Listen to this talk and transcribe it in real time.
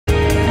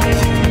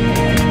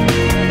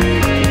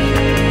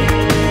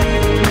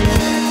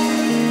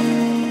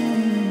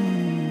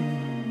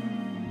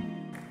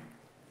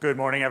Good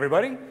morning,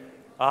 everybody.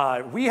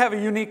 We have a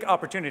unique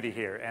opportunity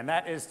here, and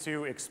that is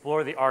to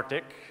explore the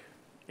Arctic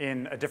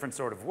in a different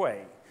sort of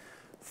way.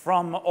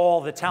 From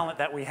all the talent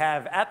that we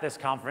have at this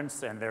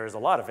conference, and there's a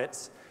lot of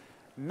it,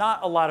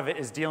 not a lot of it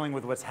is dealing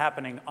with what's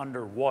happening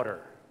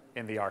underwater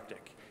in the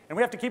Arctic. And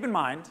we have to keep in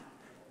mind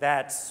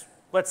that,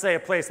 let's say, a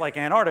place like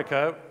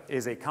Antarctica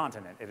is a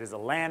continent. It is a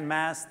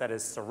landmass that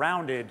is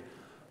surrounded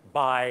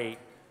by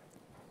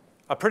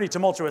a pretty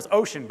tumultuous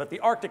ocean, but the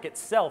Arctic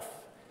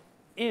itself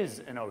is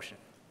an ocean.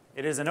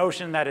 It is an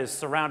ocean that is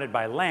surrounded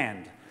by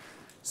land.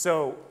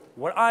 So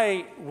what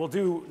I will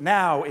do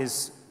now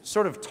is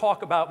sort of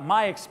talk about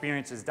my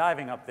experiences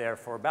diving up there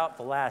for about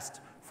the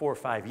last 4 or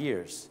 5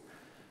 years.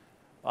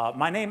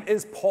 My name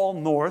is Paul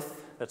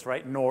North. That's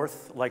right,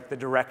 North, like the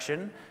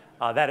direction.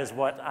 That is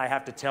what I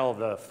have to tell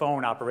the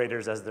phone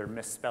operators as they're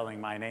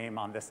misspelling my name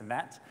on this and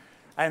that.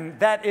 And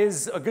that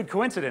is a good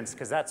coincidence,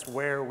 because that's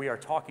where we are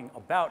talking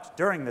about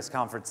during this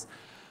conference.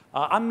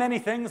 I'm many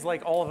things,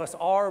 like all of us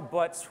are,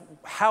 but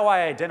how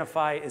I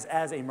identify is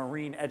as a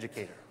marine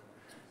educator.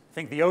 I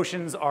think the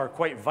oceans are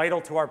quite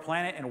vital to our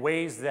planet in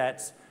ways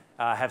that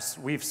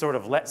we've sort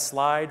of let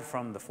slide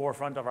from the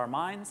forefront of our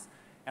minds.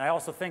 And I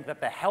also think that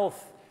the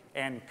health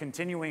and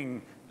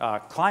continuing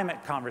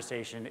climate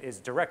conversation is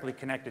directly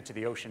connected to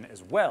the ocean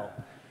as well.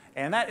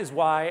 And that is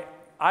why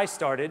I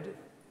started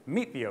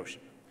Meet the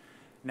Ocean.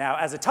 Now,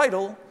 as a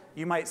title,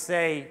 you might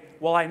say,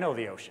 well, I know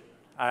the ocean.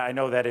 I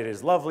know that it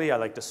is lovely, I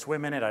like to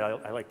swim in it,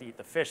 I like to eat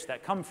the fish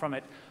that come from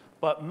it,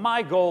 but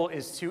my goal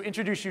is to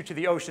introduce you to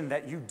the ocean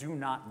that you do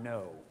not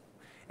know.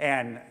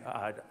 And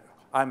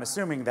I'm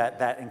assuming that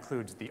that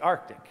includes the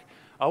Arctic.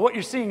 What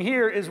you're seeing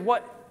here is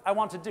what I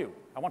want to do.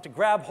 I want to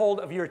grab hold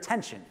of your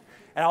attention,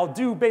 and I'll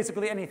do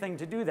basically anything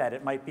to do that.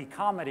 It might be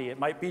comedy, it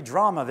might be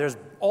drama, there's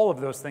all of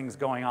those things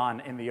going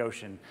on in the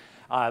ocean.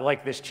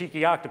 Like this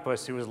cheeky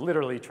octopus who was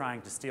literally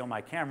trying to steal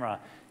my camera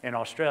in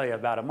Australia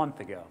about a month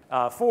ago.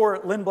 For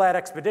Lindblad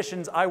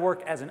Expeditions, I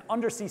work as an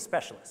undersea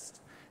specialist.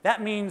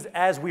 That means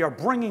as we are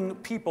bringing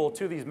people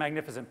to these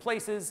magnificent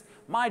places,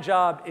 my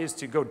job is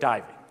to go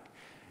diving.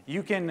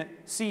 You can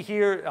see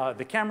here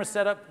the camera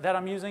setup that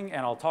I'm using,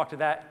 and I'll talk to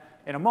that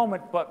in a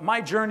moment, but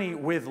my journey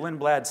with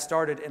Lindblad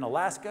started in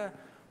Alaska,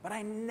 but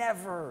I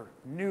never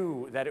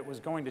knew that it was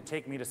going to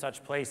take me to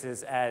such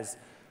places as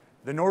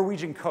the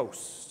Norwegian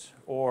coast,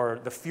 or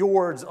the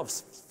fjords of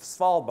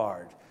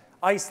Svalbard,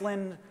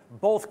 Iceland,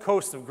 both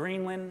coasts of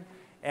Greenland,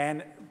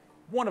 and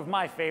one of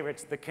my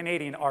favorites, the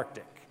Canadian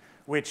Arctic,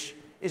 which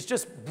is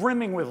just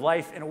brimming with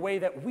life in a way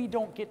that we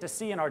don't get to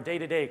see in our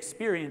day-to-day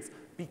experience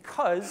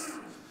because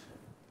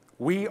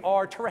we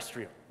are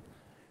terrestrial.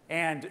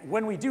 And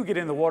when we do get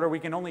in the water, we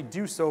can only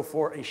do so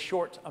for a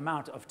short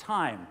amount of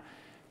time.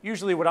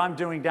 Usually what I'm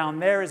doing down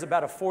there is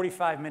about a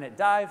 45-minute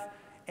dive,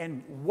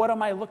 and what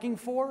am I looking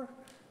for?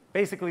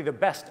 Basically the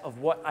best of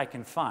what I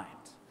can find.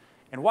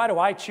 And why do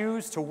I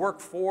choose to work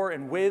for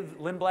and with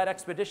Lindblad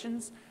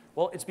Expeditions?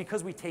 Well, it's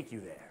because we take you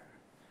there.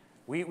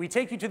 We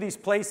take you to these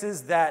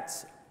places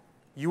that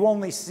you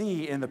only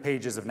see in the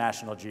pages of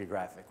National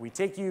Geographic. We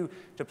take you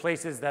to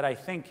places that I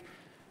think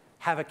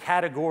have a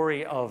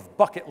category of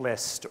bucket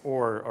list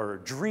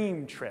or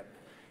dream trip.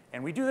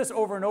 And we do this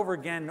over and over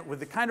again with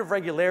the kind of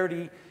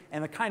regularity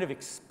and the kind of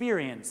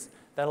experience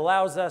that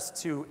allows us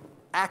to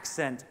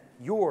accent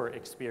your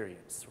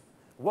experience.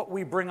 What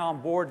we bring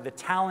on board, the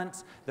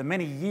talent, the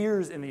many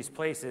years in these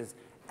places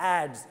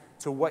adds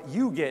to what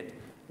you get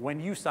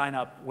when you sign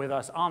up with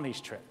us on these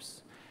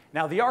trips.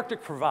 Now, the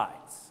Arctic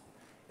provides.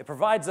 It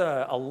provides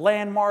a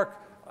landmark,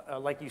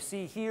 like you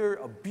see here,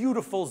 a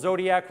beautiful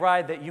zodiac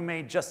ride that you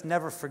may just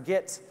never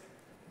forget.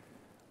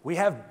 We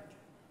have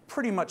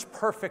pretty much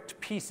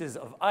perfect pieces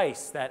of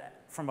ice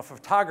that, from a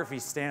photography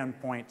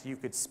standpoint, you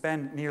could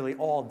spend nearly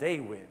all day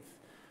with,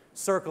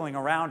 circling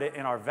around it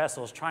in our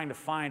vessels, trying to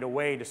find a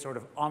way to sort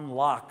of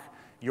unlock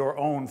your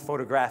own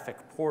photographic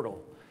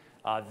portal.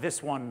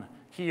 This one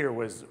here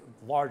was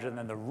larger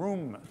than the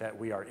room that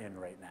we are in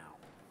right now.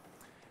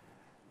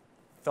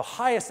 The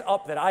highest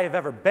up that I have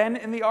ever been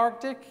in the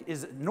Arctic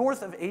is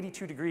north of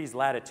 82 degrees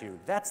latitude.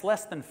 That's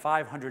less than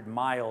 500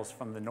 miles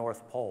from the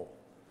North Pole.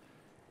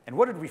 And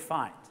what did we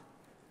find?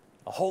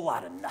 A whole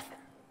lot of nothing.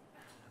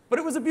 But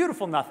it was a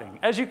beautiful nothing.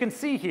 As you can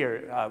see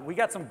here, we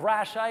got some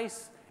brash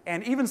ice,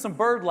 and even some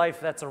bird life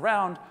that's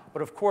around,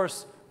 but of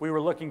course, we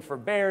were looking for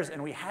bears,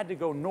 and we had to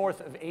go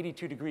north of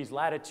 82 degrees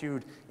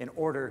latitude in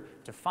order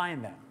to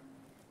find them.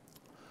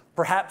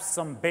 Perhaps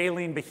some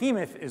baleen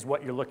behemoth is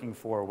what you're looking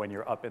for when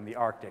you're up in the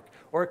Arctic,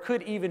 or it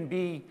could even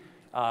be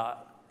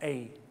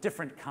a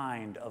different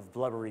kind of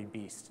blubbery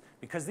beast,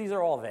 because these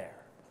are all there.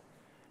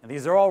 And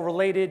these are all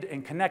related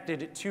and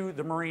connected to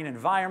the marine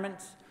environment,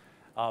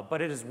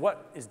 but it is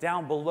what is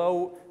down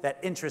below that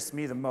interests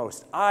me the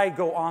most. I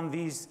go on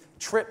these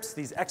trips,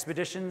 these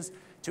expeditions,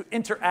 to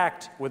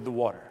interact with the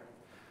water.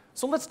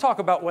 So let's talk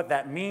about what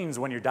that means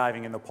when you're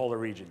diving in the polar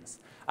regions.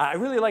 I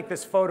really like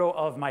this photo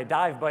of my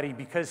dive buddy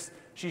because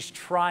she's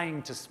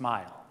trying to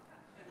smile.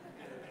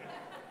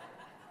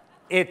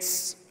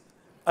 It's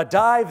a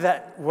dive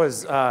that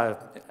was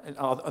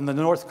on the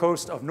north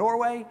coast of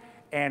Norway,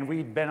 and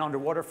we'd been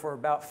underwater for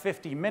about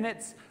 50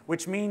 minutes,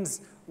 which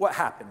means what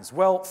happens?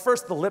 Well,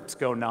 first the lips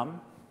go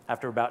numb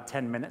after about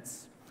 10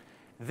 minutes.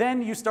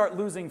 Then you start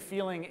losing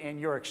feeling in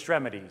your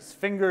extremities,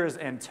 fingers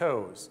and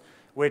toes,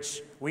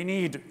 which we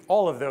need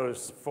all of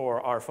those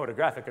for our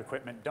photographic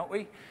equipment, don't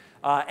we?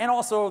 And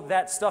also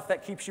that stuff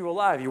that keeps you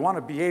alive. You want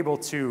to be able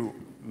to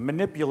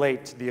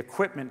manipulate the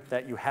equipment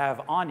that you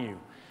have on you.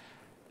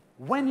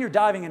 When you're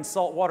diving in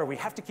salt water, we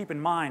have to keep in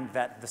mind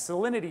that the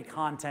salinity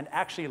content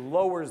actually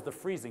lowers the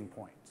freezing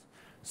point.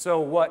 So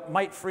what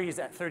might freeze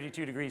at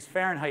 32 degrees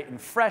Fahrenheit in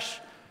fresh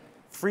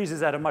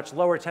freezes at a much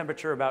lower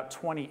temperature, about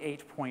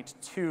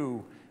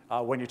 28.2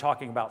 when you're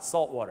talking about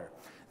salt water.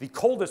 The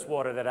coldest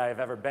water that I have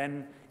ever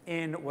been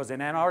in was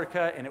in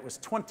Antarctica, and it was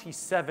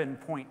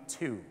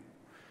 27.2.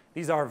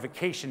 These are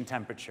vacation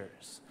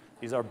temperatures.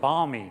 These are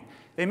balmy.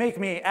 They make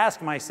me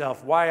ask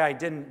myself why I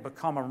didn't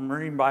become a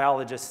marine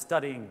biologist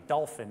studying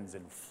dolphins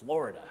in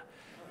Florida.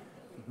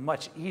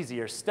 Much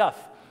easier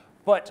stuff.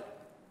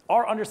 But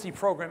our undersea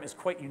program is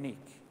quite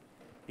unique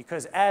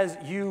because as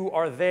you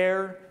are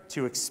there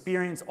to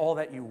experience all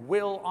that you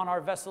will on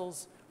our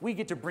vessels, we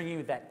get to bring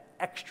you that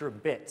extra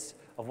bit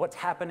of what's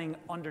happening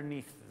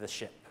underneath the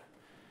ship.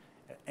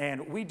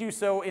 And we do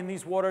so in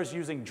these waters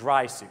using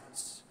dry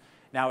suits.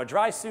 Now, a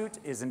dry suit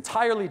is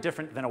entirely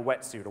different than a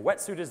wetsuit. A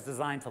wetsuit is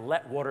designed to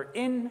let water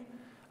in.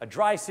 A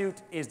dry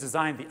suit is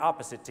designed the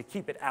opposite, to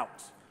keep it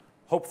out,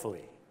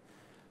 hopefully.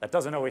 That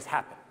doesn't always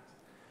happen.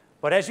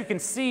 But as you can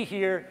see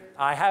here,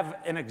 I have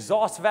an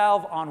exhaust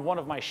valve on one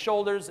of my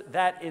shoulders.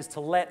 That is to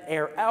let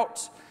air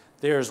out.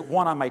 There's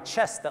one on my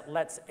chest that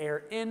lets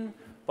air in.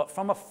 But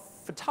from a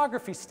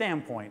photography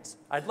standpoint,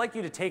 I'd like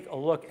you to take a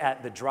look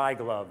at the dry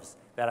gloves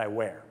that I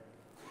wear.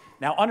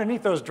 Now,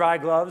 underneath those dry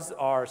gloves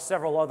are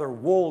several other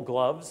wool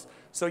gloves,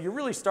 so you're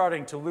really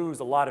starting to lose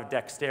a lot of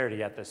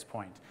dexterity at this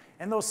point.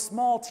 And those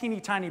small,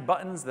 teeny tiny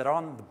buttons that are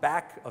on the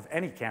back of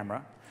any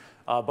camera,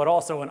 but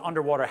also in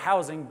underwater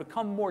housing,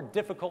 become more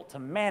difficult to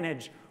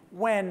manage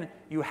when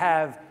you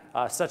have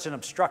such an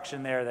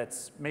obstruction there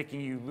that's making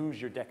you lose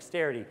your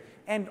dexterity.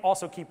 And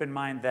also keep in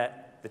mind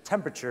that the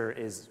temperature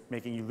is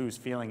making you lose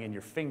feeling in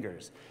your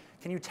fingers.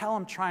 Can you tell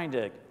I'm trying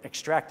to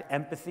extract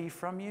empathy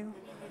from you?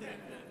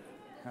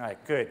 All right,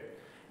 good.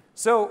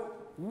 So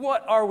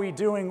what are we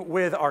doing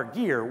with our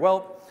gear?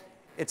 Well,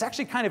 it's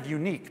actually kind of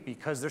unique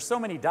because there's so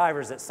many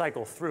divers that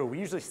cycle through. We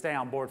usually stay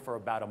on board for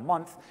about a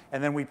month,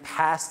 and then we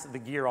pass the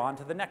gear on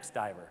to the next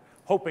diver,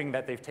 hoping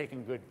that they've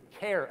taken good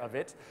care of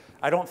it.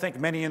 I don't think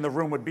many in the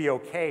room would be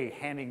okay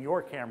handing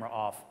your camera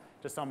off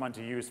to someone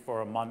to use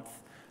for a month.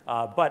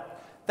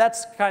 But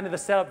that's kind of the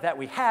setup that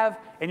we have,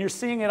 and you're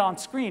seeing it on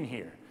screen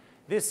here.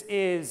 This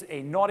is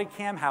a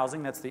Nauticam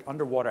housing. That's the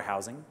underwater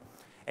housing.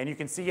 And you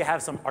can see you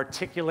have some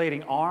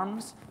articulating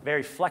arms,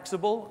 very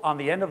flexible. On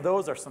the end of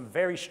those are some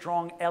very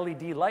strong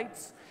LED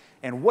lights.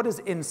 And what is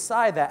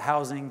inside that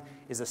housing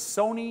is a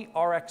Sony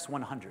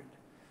RX100.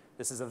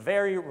 This is a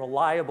very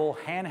reliable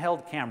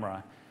handheld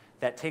camera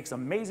that takes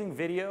amazing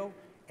video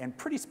and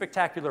pretty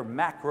spectacular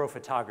macro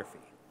photography.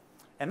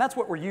 And that's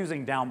what we're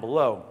using down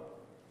below.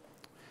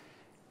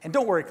 And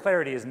don't worry,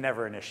 clarity is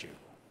never an issue.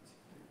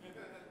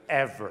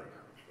 Ever.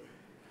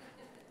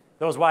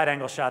 Those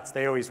wide-angle shots,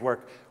 they always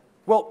work.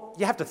 Well,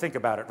 you have to think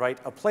about it, right?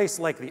 A place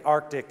like the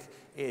Arctic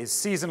is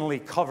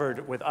seasonally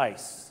covered with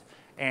ice.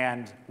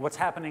 And what's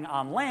happening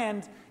on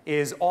land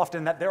is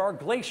often that there are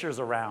glaciers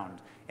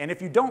around. And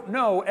if you don't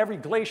know, every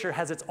glacier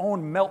has its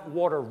own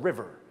meltwater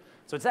river.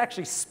 So it's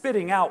actually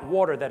spitting out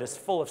water that is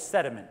full of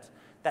sediment.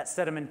 That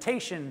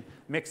sedimentation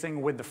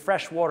mixing with the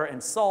fresh water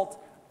and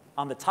salt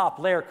on the top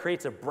layer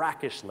creates a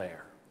brackish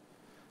layer.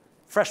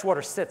 Fresh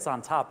water sits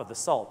on top of the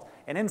salt.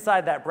 And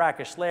inside that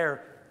brackish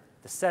layer,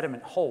 the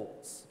sediment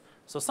holds.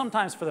 So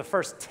sometimes for the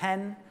first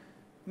 10,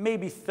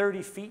 maybe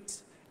 30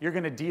 feet, you're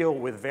going to deal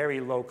with very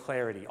low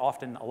clarity,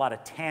 often a lot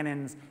of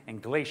tannins and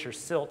glacier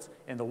silt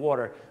in the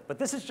water. But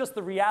this is just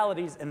the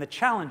realities and the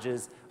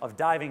challenges of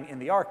diving in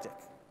the Arctic,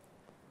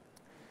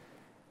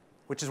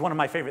 which is one of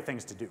my favorite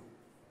things to do.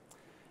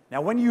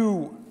 Now, when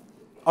you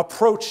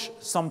approach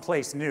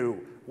someplace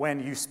new, when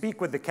you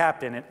speak with the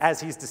captain and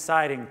as he's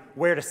deciding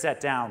where to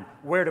set down,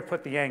 where to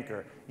put the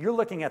anchor, you're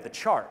looking at the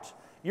chart.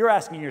 You're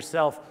asking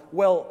yourself,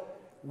 well,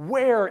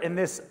 where in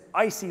this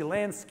icy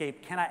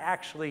landscape can I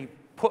actually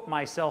put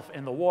myself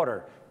in the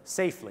water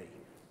safely,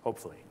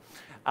 hopefully?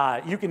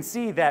 You can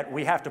see that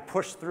we have to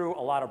push through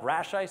a lot of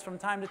brash ice from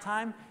time to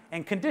time,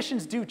 and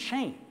conditions do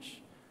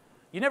change.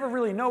 You never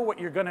really know what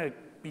you're going to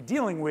be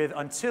dealing with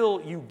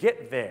until you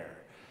get there.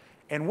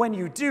 And when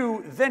you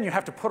do, then you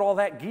have to put all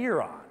that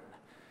gear on.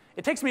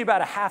 It takes me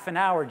about a half an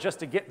hour just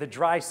to get the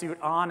dry suit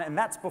on, and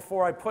that's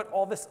before I put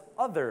all this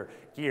other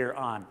gear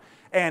on.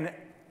 And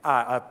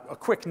a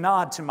quick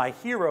nod to my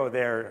hero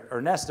there,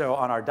 Ernesto,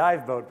 on our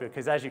dive boat,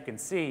 because as you can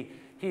see,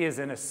 he is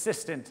an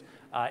assistant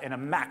in a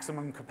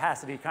maximum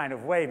capacity kind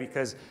of way,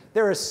 because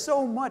there is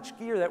so much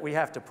gear that we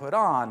have to put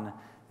on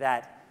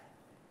that,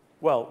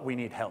 well, we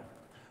need help.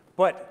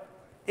 But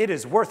it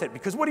is worth it,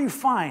 because what do you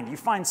find? You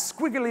find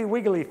squiggly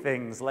wiggly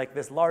things like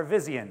this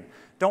larvisian.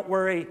 Don't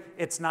worry,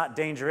 it's not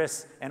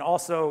dangerous, and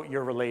also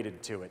you're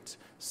related to it.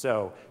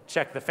 So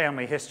check the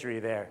family history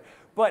there.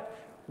 But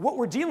what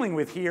we're dealing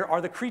with here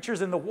are the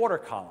creatures in the water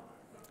column.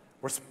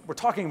 We're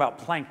talking about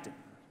plankton,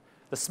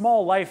 the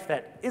small life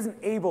that isn't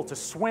able to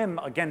swim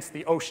against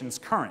the ocean's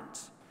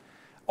current.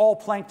 All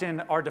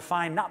plankton are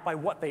defined not by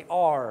what they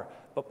are,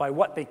 but by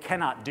what they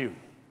cannot do.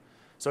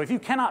 So if you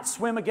cannot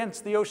swim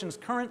against the ocean's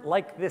current,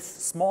 like this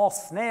small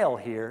snail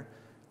here,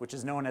 which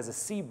is known as a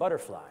sea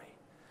butterfly,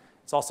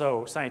 it's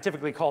also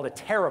scientifically called a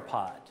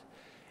pteropod.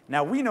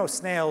 Now, we know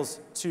snails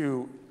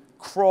to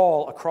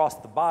crawl across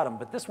the bottom,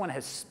 but this one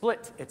has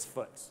split its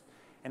foot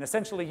and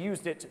essentially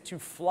used it to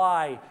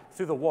fly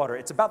through the water.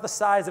 It's about the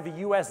size of a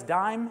US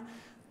dime,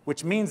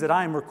 which means that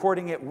I'm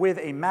recording it with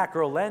a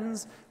macro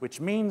lens, which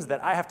means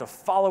that I have to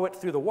follow it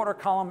through the water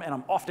column, and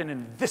I'm often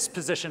in this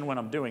position when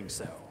I'm doing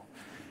so.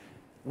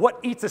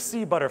 What eats a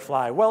sea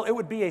butterfly? Well, it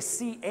would be a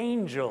sea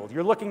angel.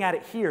 You're looking at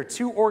it here,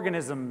 two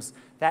organisms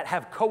that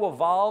have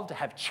co-evolved,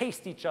 have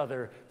chased each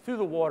other through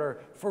the water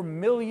for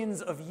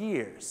millions of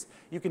years.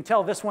 You can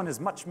tell this one is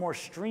much more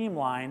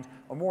streamlined,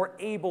 a more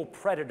able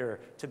predator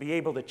to be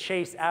able to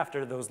chase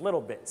after those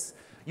little bits.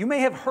 You may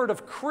have heard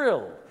of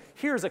krill.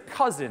 Here's a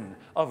cousin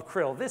of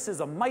krill. This is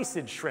a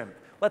mysid shrimp.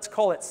 Let's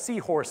call it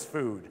seahorse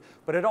food.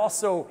 But it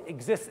also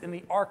exists in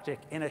the Arctic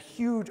in a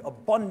huge,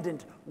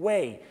 abundant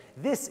way.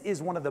 This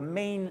is one of the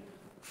main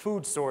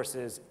food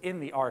sources in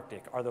the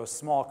Arctic, are those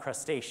small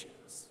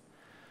crustaceans.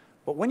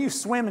 But when you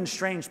swim in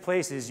strange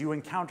places, you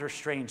encounter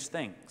strange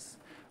things,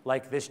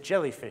 like this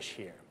jellyfish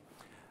here.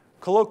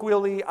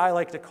 Colloquially, I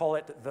like to call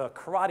it the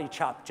karate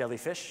chop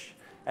jellyfish,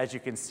 as you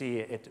can see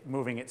it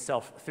moving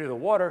itself through the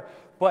water.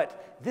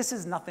 But this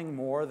is nothing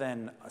more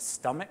than a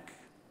stomach,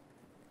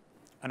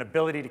 an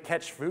ability to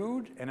catch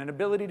food, and an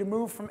ability to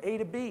move from A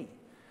to B.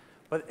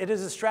 But it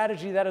is a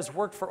strategy that has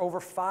worked for over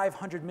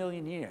 500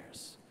 million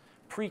years,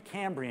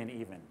 Precambrian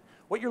even.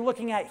 What you're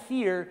looking at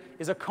here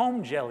is a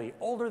comb jelly,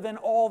 older than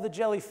all the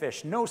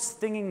jellyfish, no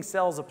stinging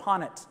cells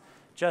upon it,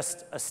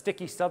 just a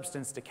sticky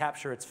substance to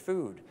capture its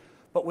food.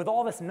 But with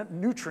all this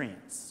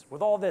nutrients,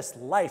 with all this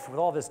life, with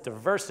all this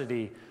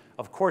diversity,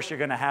 of course you're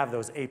going to have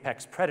those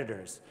apex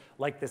predators,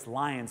 like this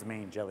lion's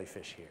mane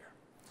jellyfish here.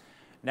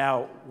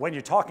 Now, when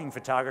you're talking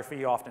photography,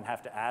 you often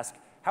have to ask,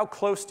 how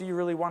close do you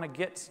really want to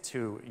get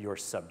to your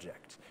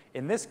subject?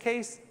 In this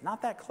case,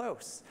 not that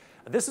close.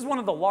 This is one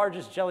of the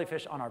largest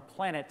jellyfish on our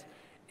planet.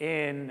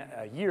 In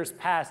years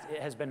past,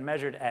 it has been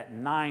measured at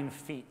 9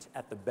 feet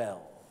at the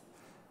bell.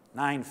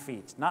 9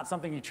 feet. Not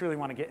something you truly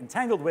want to get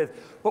entangled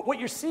with, but what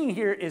you're seeing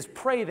here is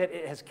prey that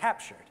it has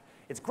captured.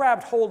 It's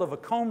grabbed hold of a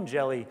comb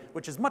jelly,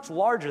 which is much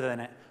larger than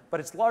it, but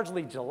it's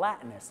largely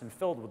gelatinous and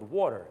filled with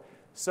water.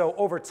 So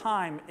over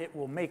time, it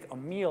will make a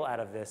meal out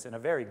of this, and a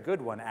very good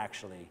one,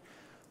 actually.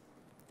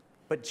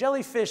 But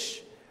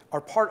jellyfish are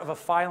part of a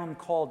phylum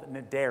called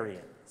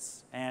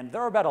cnidarians, and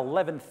there are about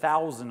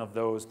 11,000 of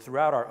those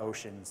throughout our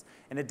oceans.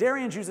 And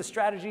cnidarians use a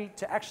strategy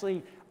to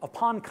actually,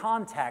 upon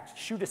contact,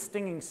 shoot a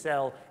stinging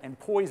cell and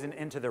poison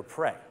into their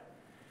prey.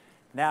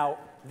 Now,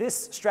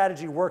 this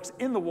strategy works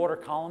in the water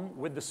column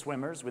with the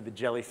swimmers, with the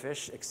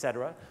jellyfish,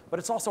 etc., but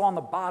it's also on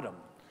the bottom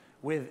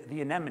with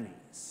the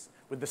anemones,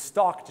 with the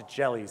stalked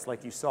jellies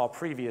like you saw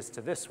previous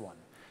to this one.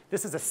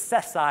 This is a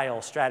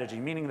sessile strategy,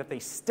 meaning that they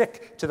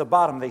stick to the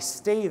bottom, they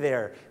stay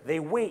there, they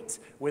wait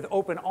with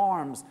open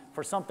arms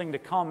for something to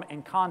come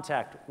in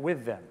contact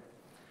with them.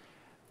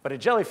 But a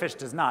jellyfish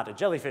does not. A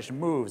jellyfish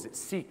moves, it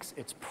seeks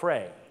its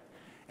prey.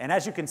 And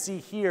as you can see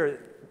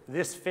here,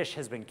 this fish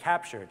has been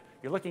captured.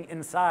 You're looking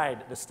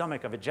inside the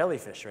stomach of a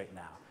jellyfish right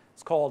now.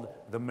 It's called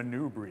the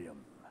manubrium.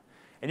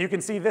 And you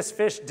can see this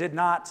fish did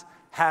not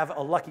have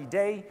a lucky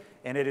day,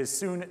 and it is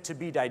soon to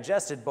be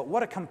digested. But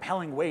what a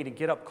compelling way to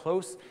get up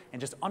close and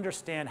just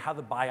understand how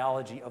the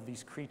biology of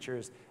these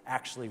creatures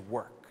actually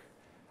work.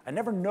 I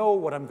never know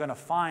what I'm going to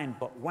find,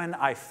 but when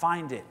I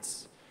find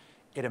it,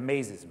 it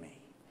amazes me.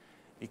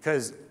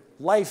 Because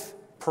life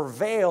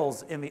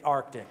prevails in the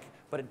Arctic,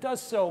 but it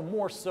does so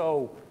more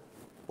so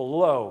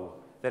below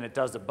than it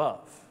does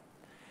above.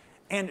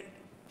 And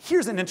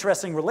here's an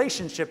interesting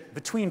relationship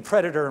between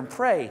predator and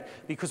prey,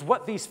 because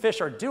what these fish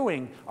are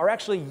doing are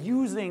actually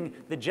using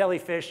the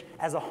jellyfish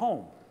as a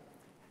home,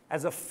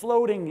 as a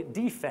floating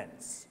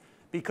defense,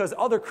 because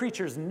other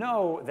creatures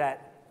know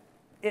that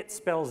it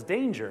spells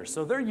danger,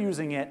 so they're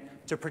using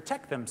it to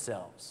protect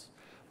themselves.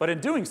 But in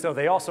doing so,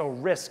 they also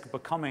risk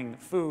becoming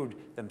food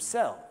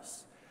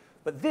themselves.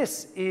 But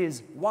this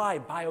is why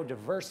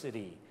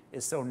biodiversity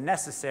is so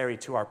necessary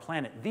to our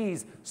planet.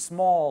 These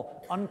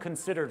small,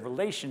 unconsidered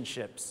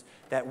relationships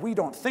that we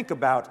don't think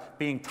about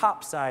being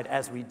topside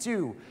as we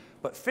do,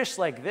 but fish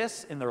like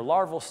this in their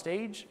larval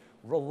stage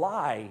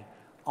rely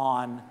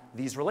on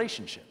these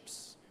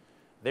relationships.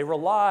 They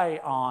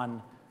rely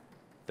on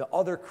the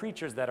other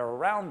creatures that are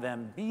around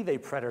them, be they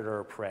predator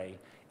or prey,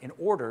 in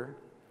order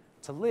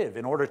to live,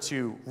 in order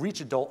to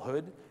reach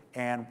adulthood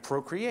and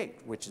procreate,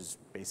 which is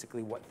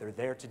basically what they're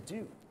there to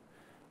do.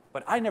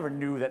 But I never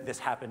knew that this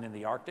happened in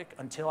the Arctic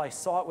until I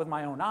saw it with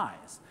my own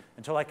eyes,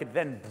 until I could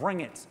then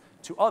bring it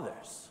to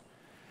others.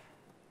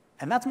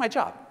 And that's my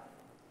job.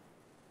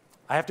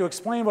 I have to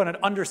explain what an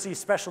undersea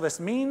specialist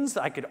means.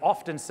 I could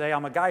often say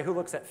I'm a guy who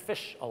looks at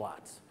fish a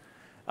lot,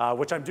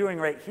 which I'm doing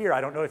right here.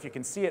 I don't know if you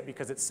can see it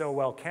because it's so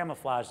well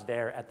camouflaged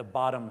there at the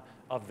bottom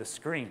of the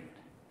screen.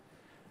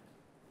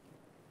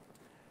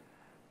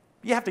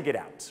 You have to get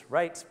out,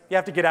 right? You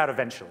have to get out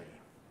eventually.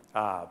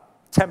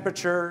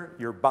 Temperature,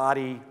 your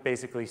body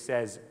basically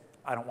says,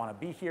 I don't want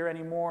to be here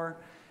anymore.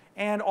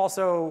 And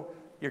also,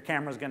 your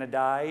camera's going to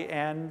die,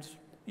 and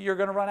you're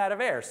going to run out of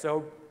air.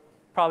 So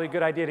probably a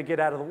good idea to get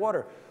out of the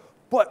water.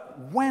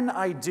 But when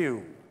I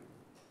do,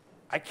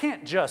 I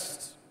can't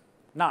just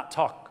not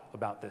talk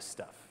about this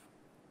stuff.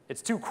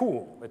 It's too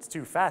cool. It's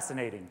too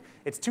fascinating.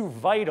 It's too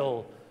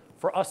vital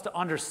for us to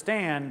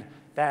understand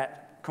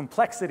that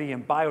complexity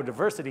and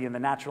biodiversity in the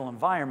natural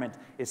environment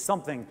is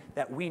something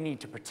that we need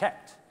to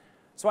protect.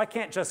 So I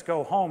can't just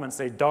go home and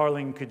say,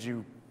 darling, could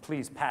you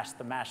please pass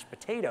the mashed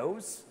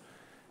potatoes?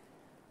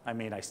 I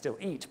mean, I still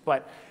eat,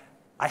 but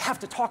I have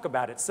to talk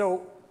about it.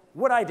 So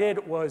what I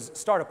did was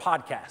start a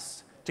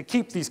podcast to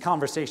keep these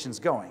conversations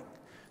going.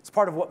 It's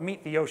part of what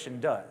Meet the Ocean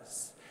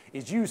does,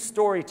 is use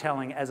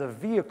storytelling as a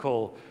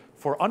vehicle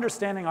for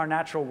understanding our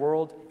natural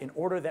world in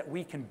order that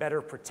we can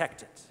better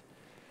protect it.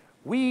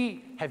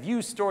 We have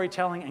used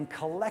storytelling and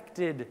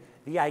collected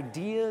the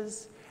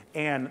ideas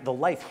and the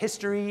life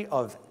history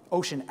of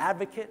ocean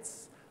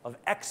advocates, of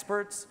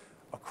experts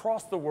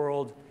across the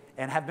world,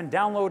 and have been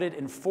downloaded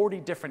in 40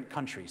 different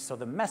countries. So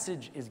the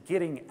message is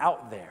getting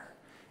out there.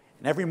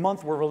 And every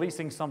month we're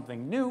releasing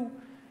something new,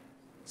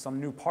 some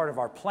new part of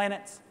our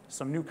planet,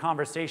 some new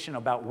conversation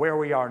about where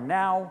we are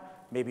now,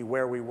 maybe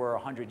where we were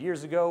 100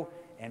 years ago,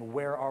 and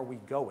where are we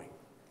going.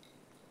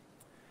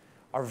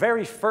 Our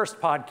very first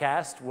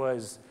podcast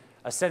was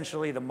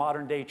essentially the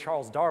modern-day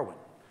Charles Darwin,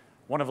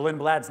 one of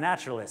Lindblad's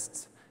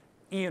naturalists,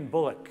 Ian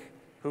Bullock,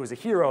 who is a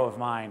hero of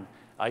mine.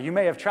 You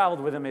may have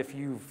traveled with him if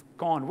you've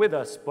gone with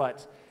us,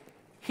 but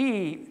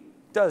he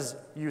does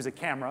use a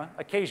camera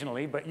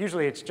occasionally, but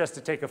usually it's just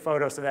to take a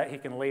photo so that he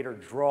can later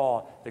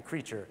draw the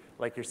creature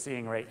like you're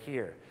seeing right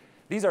here.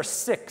 These are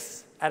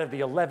 6 out of the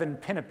 11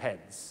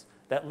 pinnipeds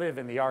that live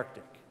in the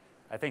Arctic.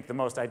 I think the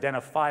most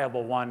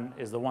identifiable one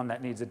is the one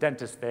that needs a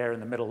dentist there in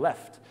the middle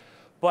left.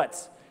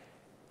 But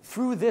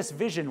through this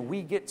vision,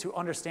 we get to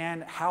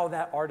understand how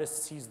that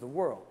artist sees the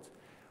world.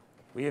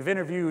 We have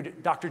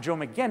interviewed Dr. Joe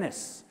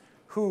McGinnis,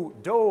 who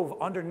dove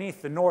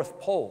underneath the North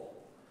Pole.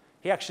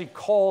 He actually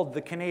called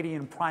the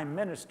Canadian Prime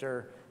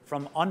Minister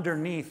from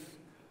underneath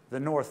the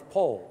North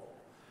Pole.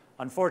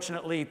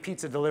 Unfortunately,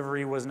 pizza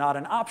delivery was not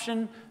an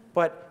option,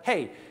 but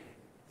hey,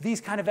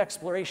 these kind of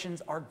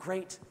explorations are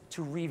great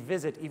to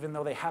revisit even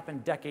though they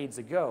happened decades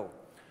ago.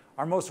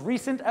 Our most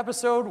recent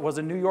episode was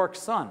a New York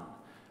Sun.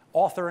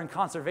 Author and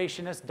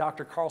conservationist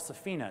Dr. Carl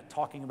Safina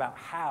talking about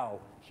how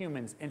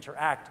humans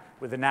interact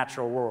with the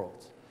natural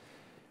world.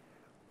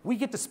 We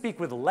get to speak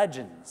with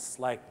legends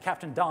like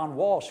Captain Don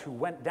Walsh, who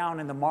went down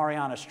in the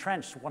Marianas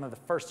Trench, one of the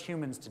first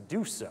humans to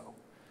do so.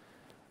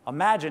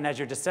 Imagine as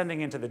you're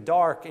descending into the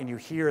dark and you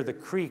hear the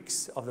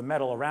creaks of the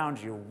metal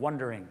around you,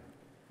 wondering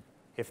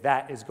if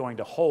that is going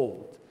to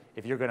hold,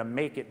 if you're going to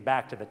make it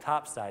back to the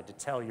topside to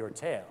tell your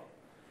tale.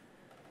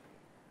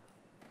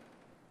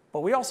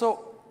 But we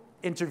also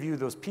interview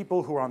those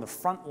people who are on the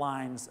front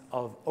lines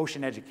of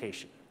ocean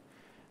education.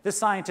 This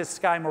scientist,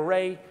 Sky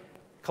Murray,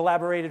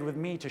 collaborated with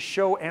me to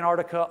show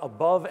Antarctica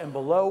above and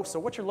below. So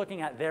what you're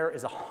looking at there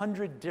is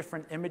 100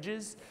 different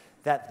images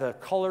that the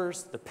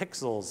colors, the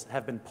pixels,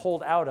 have been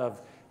pulled out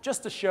of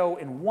just to show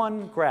in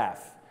one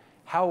graph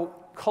how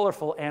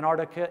colorful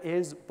Antarctica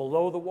is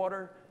below the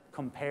water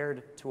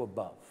compared to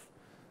above.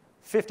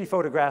 50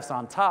 photographs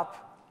on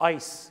top,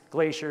 ice,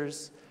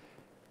 glaciers,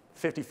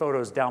 50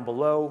 photos down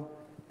below,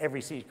 every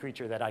sea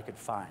creature that I could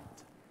find.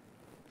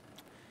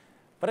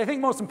 But I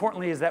think most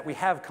importantly is that we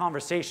have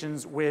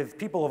conversations with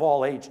people of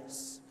all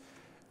ages.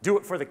 Do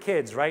it for the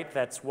kids, right?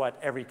 That's what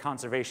every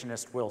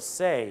conservationist will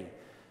say.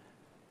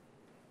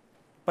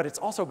 But it's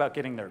also about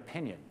getting their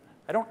opinion.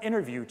 I don't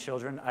interview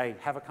children, I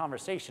have a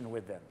conversation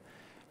with them.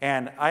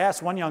 And I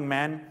asked one young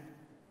man,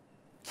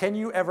 can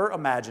you ever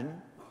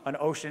imagine an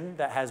ocean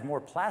that has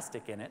more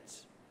plastic in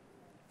it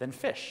than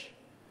fish?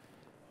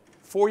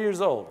 4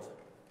 years old.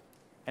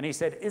 And he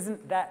said,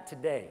 isn't that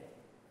today?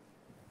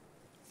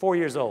 4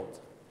 years old.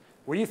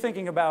 Were you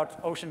thinking about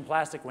ocean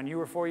plastic when you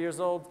were 4 years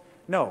old?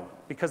 No,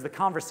 because the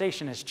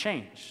conversation has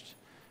changed.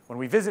 When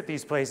we visit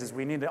these places,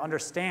 we need to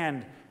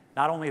understand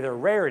not only their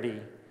rarity,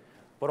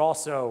 but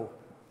also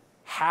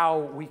how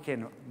we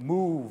can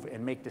move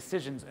and make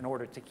decisions in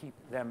order to keep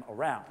them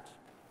around.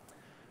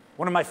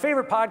 One of my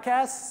favorite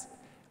podcasts,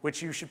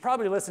 which you should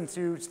probably listen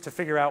to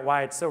figure out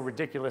why it's so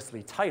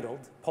ridiculously titled,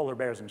 Polar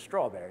Bears and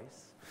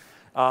Strawberries.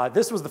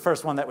 This was the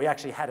first one that we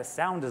actually had a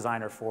sound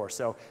designer for.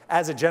 So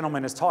as a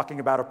gentleman is talking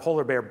about a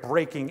polar bear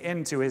breaking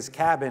into his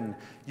cabin,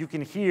 you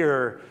can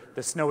hear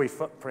the snowy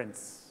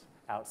footprints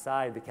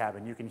outside the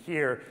cabin. You can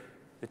hear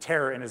the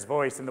terror in his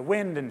voice and the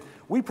wind. And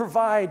we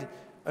provide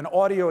an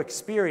audio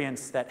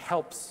experience that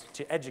helps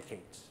to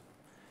educate.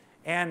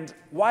 And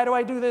why do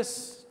I do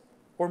this?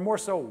 Or more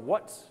so,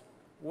 what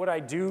would I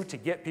do to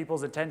get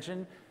people's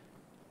attention,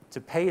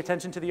 to pay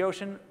attention to the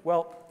ocean?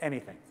 Well,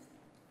 anything.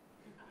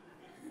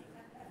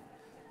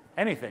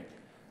 Anything.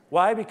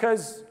 Why?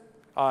 Because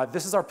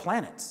this is our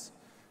planet.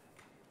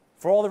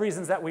 For all the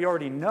reasons that we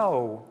already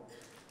know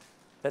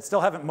that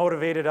still haven't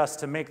motivated us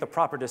to make the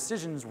proper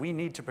decisions, we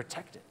need to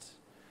protect it.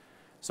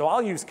 So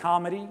I'll use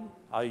comedy,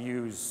 I'll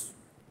use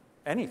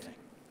anything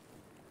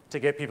to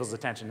get people's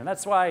attention. And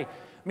that's why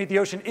Meet the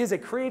Ocean is a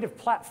creative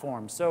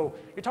platform. So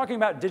you're talking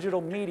about digital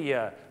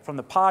media, from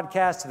the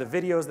podcast to the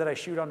videos that I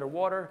shoot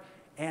underwater,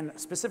 and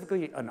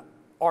specifically an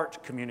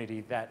art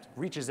community that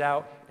reaches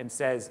out and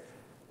says,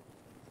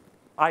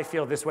 I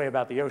feel this way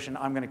about the ocean.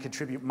 I'm going to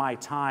contribute my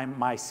time,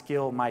 my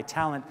skill, my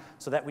talent,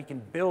 so that we can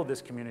build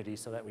this community,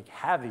 so that we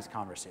have these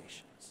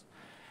conversations.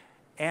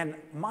 And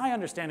my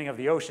understanding of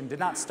the ocean did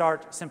not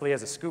start simply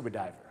as a scuba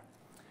diver.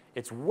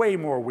 It's way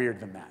more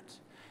weird than that.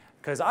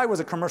 Because I was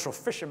a commercial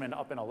fisherman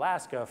up in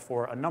Alaska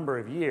for a number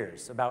of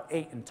years, about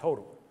 8 in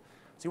total.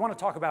 So you want to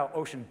talk about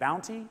ocean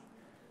bounty, you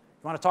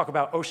want to talk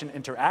about ocean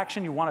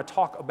interaction, you want to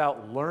talk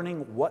about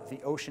learning what the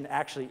ocean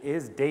actually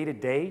is day to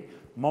day,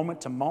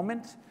 moment to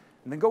moment,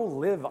 and then go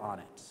live on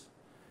it.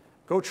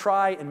 Go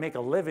try and make a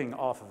living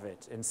off of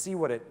it and see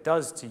what it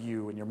does to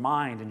you and your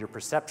mind and your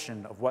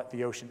perception of what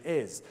the ocean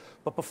is.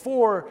 But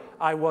before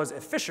I was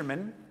a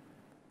fisherman,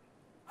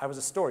 I was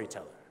a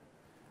storyteller.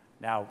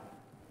 Now,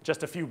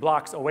 just a few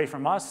blocks away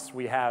from us,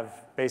 we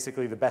have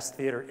basically the best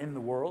theater in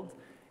the world.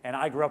 And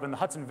I grew up in the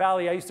Hudson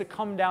Valley. I used to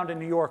come down to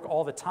New York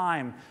all the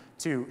time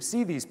to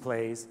see these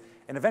plays.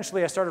 And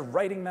eventually I started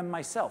writing them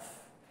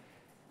myself.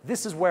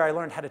 This is where I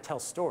learned how to tell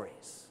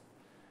stories.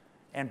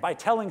 And by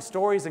telling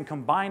stories and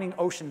combining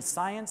ocean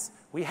science,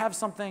 we have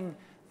something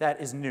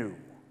that is new,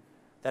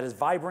 that is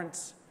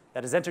vibrant,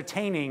 that is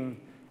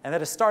entertaining, and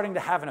that is starting to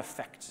have an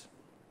effect.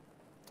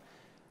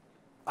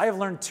 I have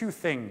learned 2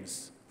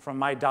 things from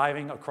my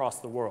diving across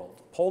the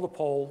world, pole to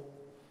pole,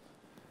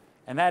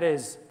 and that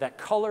is that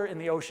color in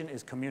the ocean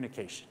is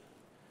communication.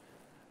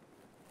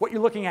 What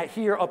you're looking at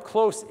here up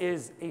close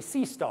is a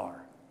sea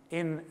star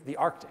in the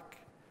Arctic.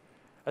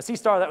 A sea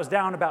star that was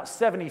down about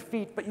 70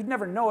 feet, but you'd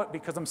never know it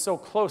because I'm so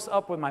close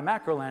up with my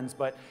macro lens,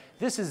 but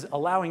this is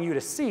allowing you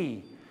to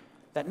see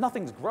that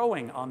nothing's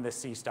growing on this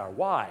sea star.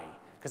 Why?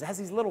 Because it has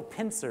these little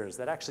pincers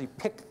that actually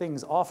pick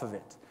things off of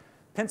it.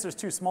 Pincers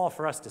too small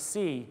for us to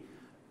see,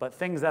 but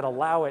things that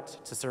allow it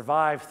to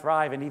survive,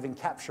 thrive, and even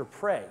capture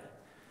prey.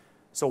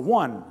 So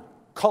 1,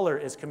 color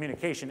is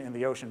communication in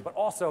the ocean, but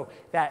also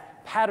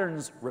that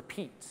patterns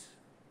repeat,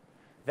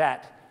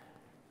 that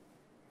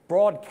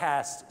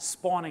broadcast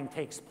spawning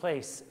takes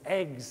place,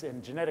 eggs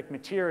and genetic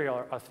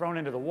material are thrown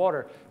into the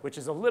water, which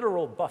is a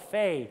literal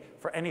buffet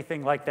for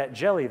anything like that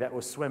jelly that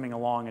was swimming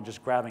along and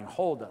just grabbing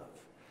hold of.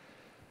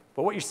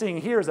 But what you're seeing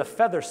here is a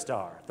feather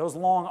star. Those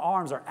long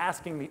arms are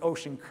asking the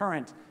ocean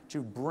current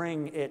to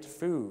bring it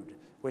food,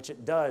 which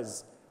it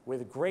does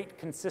with great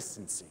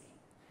consistency.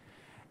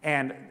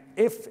 And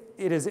if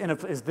it is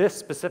this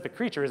specific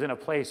creature is in a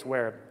place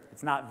where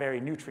it's not very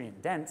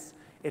nutrient dense,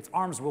 its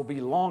arms will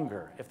be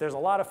longer. If there's a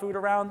lot of food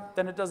around,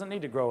 then it doesn't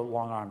need to grow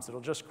long arms.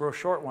 It'll just grow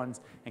short ones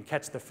and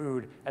catch the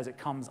food as it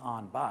comes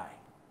on by.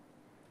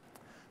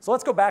 So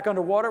let's go back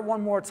underwater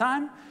one more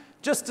time,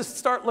 just to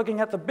start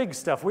looking at the big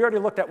stuff. We already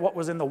looked at what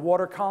was in the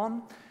water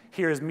column.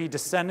 Here is me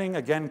descending,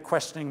 again,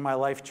 questioning my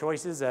life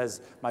choices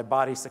as my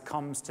body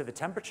succumbs to the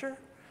temperature.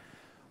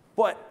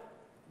 But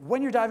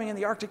when you're diving in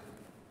the Arctic,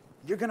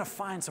 you're going to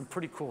find some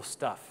pretty cool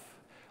stuff.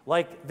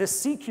 Like this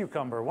sea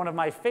cucumber, one of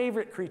my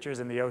favorite creatures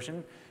in the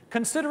ocean.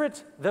 Consider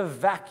it the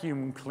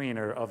vacuum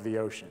cleaner of the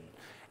ocean.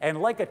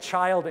 And like a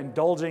child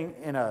indulging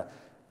in a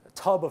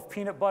tub of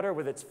peanut butter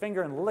with its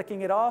finger and licking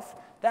it off,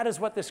 that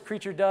is what this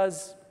creature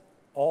does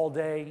all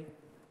day,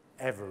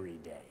 every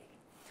day.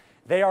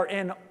 They are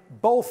in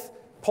both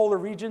polar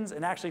regions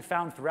and actually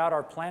found throughout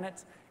our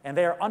planet, and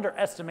they are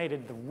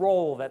underestimated the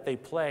role that they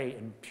play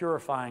in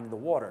purifying the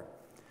water.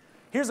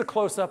 Here's a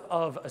close-up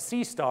of a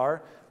sea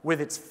star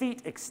with its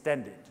feet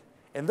extended.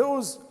 And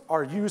those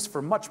are used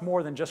for much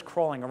more than just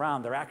crawling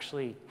around. They're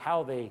actually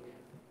how they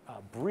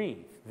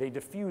breathe. They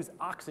diffuse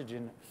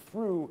oxygen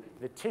through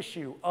the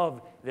tissue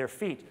of their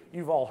feet.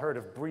 You've all heard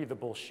of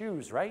breathable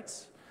shoes, right?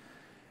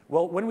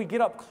 Well, when we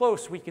get up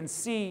close, we can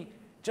see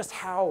just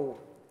how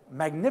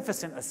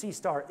magnificent a sea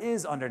star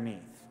is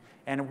underneath,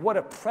 and what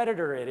a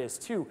predator it is,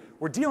 too.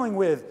 We're dealing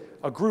with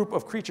a group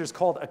of creatures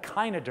called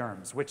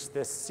echinoderms, which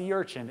this sea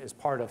urchin is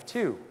part of,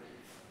 too.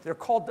 They're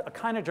called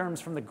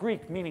echinoderms from the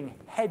Greek, meaning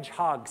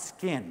hedgehog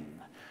skin,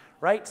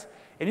 right?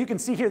 And you can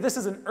see here, this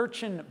is an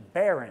urchin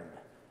barren.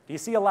 Do you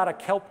see a lot of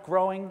kelp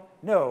growing?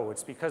 No,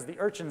 it's because the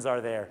urchins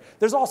are there.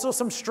 There's also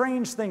some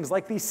strange things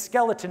like these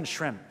skeleton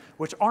shrimp,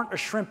 which aren't a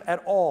shrimp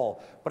at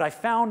all, but I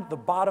found the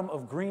bottom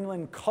of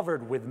Greenland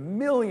covered with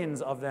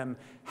millions of them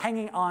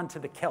hanging on to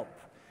the kelp.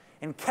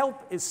 And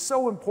kelp is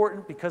so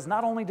important because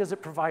not only does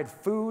it provide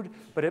food,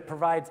 but it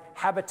provides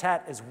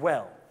habitat as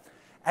well.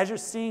 As you're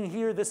seeing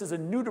here, this is a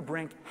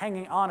nudibranch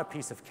hanging on a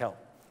piece of kelp.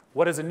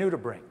 What is a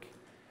nudibranch?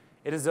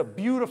 It is a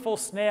beautiful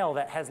snail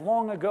that has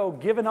long ago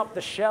given up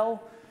the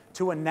shell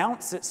to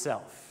announce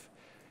itself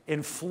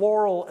in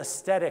floral,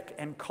 aesthetic,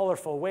 and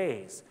colorful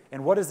ways.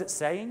 And what is it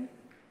saying?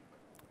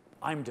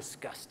 I'm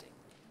disgusting.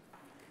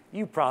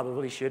 You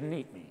probably shouldn't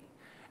eat me.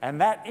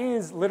 And that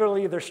is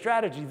literally their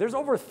strategy. There's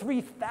over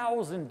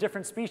 3,000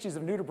 different species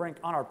of nudibranch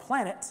on our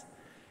planet,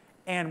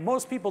 and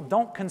most people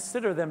don't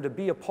consider them to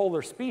be a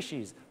polar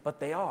species, but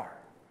they are.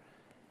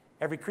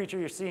 Every creature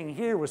you're seeing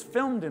here was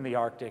filmed in the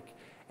Arctic,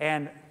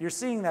 and you're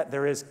seeing that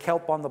there is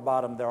kelp on the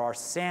bottom, there are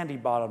sandy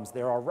bottoms,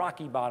 there are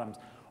rocky bottoms,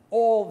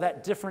 all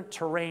that different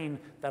terrain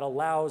that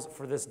allows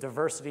for this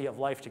diversity of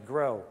life to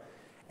grow.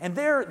 And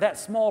there, that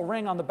small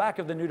ring on the back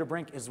of the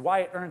nudibranch is why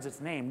it earns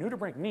its name.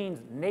 Nudibranch means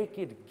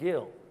naked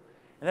gill,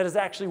 and that is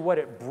actually what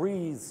it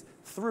breathes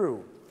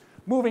through.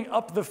 Moving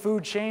up the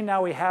food chain,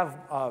 now we have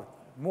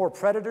more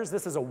predators.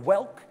 This is a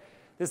whelk.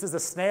 This is a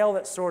snail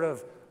that sort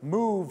of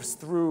moves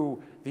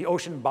through the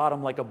ocean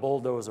bottom like a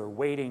bulldozer,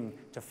 waiting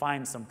to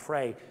find some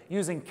prey,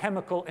 using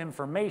chemical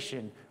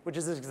information, which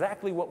is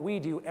exactly what we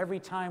do every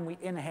time we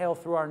inhale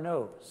through our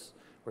nose.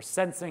 We're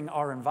sensing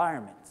our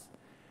environment.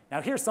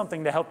 Now here's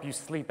something to help you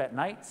sleep at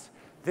night.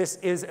 This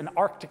is an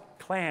Arctic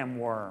clam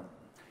worm.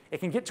 It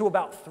can get to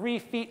about 3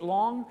 feet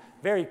long,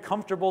 very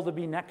comfortable to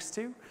be next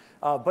to,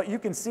 but you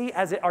can see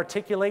as it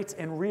articulates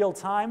in real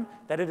time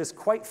that it is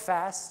quite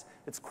fast,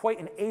 it's quite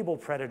an able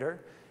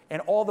predator,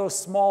 and all those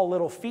small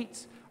little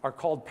feet are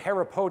called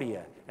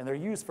parapodia, and they're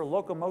used for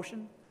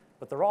locomotion,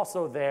 but they're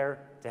also there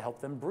to help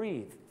them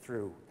breathe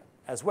through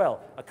as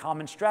well, a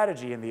common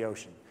strategy in the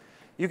ocean.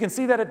 You can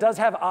see that it does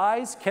have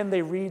eyes. Can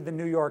they read the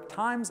New York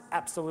Times?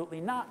 Absolutely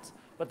not,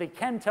 but they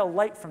can tell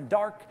light from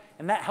dark,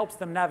 and that helps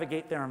them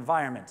navigate their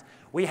environment.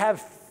 We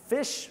have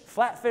fish,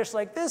 flatfish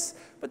like this,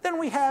 but then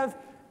we have,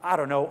 I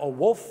don't know, a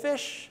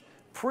wolffish,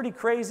 pretty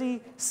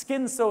crazy,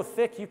 skin so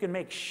thick you can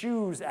make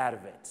shoes out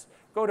of it.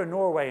 Go to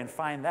Norway and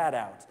find that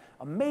out.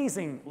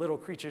 Amazing little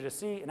creature to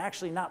see, and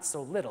actually not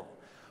so little.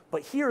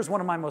 But here's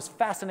one of my most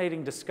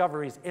fascinating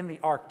discoveries in the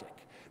Arctic,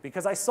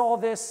 because I saw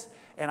this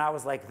and I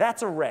was like,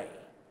 that's a ray.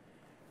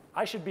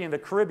 I should be in the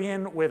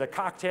Caribbean with a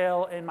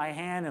cocktail in my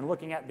hand and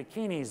looking at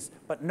bikinis,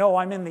 but no,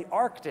 I'm in the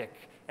Arctic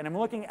and I'm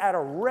looking at a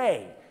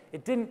ray.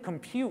 It didn't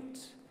compute,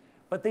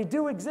 but they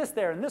do exist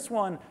there. And this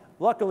one,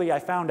 luckily I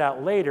found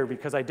out later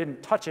because I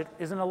didn't touch it,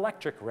 is an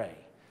electric ray.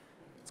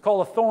 It's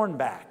called a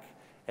thornback.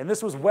 And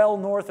this was well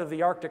north of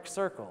the Arctic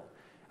Circle.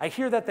 I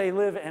hear that they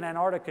live in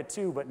Antarctica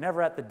too, but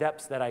never at the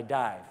depths that I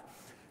dive.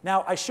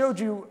 Now, I showed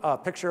you a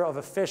picture of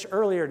a fish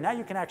earlier. Now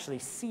you can actually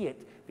see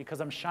it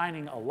because I'm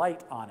shining a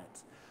light on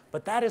it.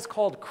 But that is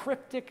called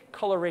cryptic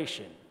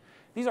coloration.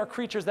 These are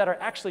creatures that are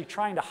actually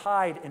trying to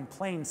hide in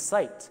plain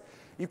sight.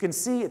 You can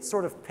see it's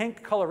sort of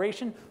pink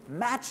coloration,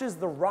 matches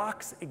the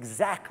rocks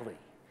exactly.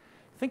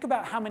 Think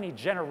about how many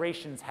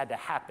generations had to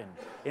happen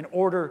in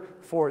order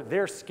for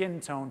their skin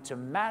tone to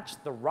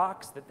match the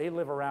rocks that they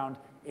live around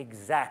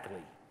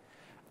exactly.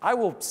 I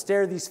will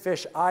stare these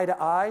fish eye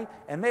to eye,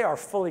 and they are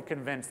fully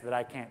convinced that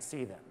I can't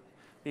see them,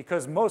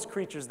 because most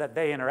creatures that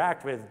they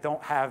interact with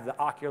don't have the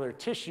ocular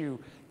tissue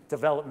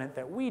development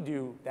that we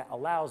do that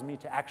allows me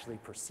to actually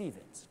perceive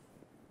it.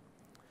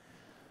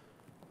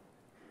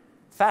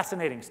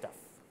 Fascinating stuff.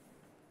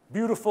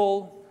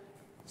 Beautiful.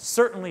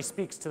 Certainly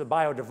speaks to the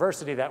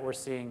biodiversity that we're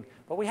seeing,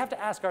 but we have to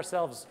ask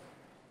ourselves,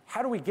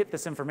 how do we get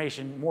this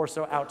information more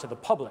so out to the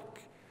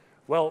public?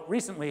 Well,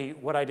 recently,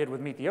 what I did with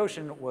Meet the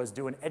Ocean was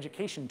do an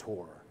education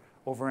tour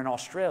over in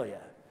Australia.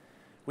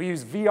 We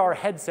used VR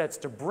headsets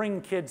to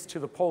bring kids to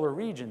the polar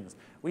regions.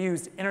 We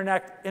used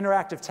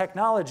interactive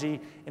technology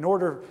in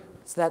order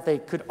so that they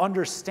could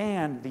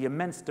understand the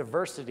immense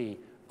diversity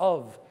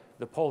of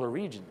the polar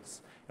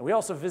regions. And we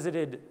also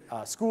visited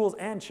schools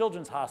and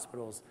children's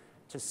hospitals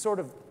to sort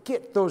of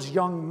get those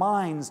young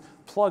minds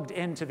plugged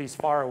into these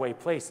faraway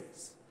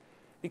places.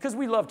 Because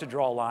we love to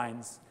draw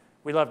lines.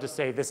 We love to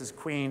say this is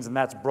Queens and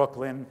that's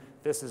Brooklyn,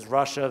 this is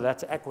Russia,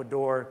 that's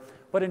Ecuador.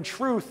 But in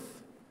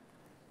truth,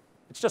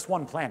 it's just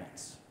one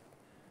planet.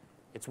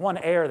 It's one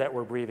air that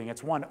we're breathing.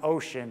 It's one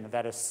ocean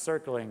that is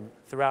circling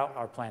throughout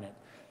our planet.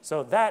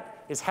 So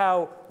that is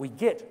how we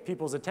get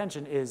people's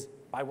attention, is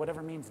by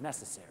whatever means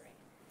necessary.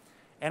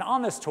 And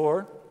on this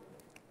tour,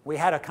 we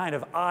had a kind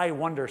of I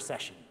wonder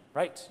session,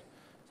 right?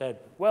 Said,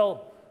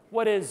 well,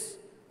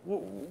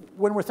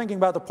 when we're thinking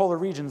about the polar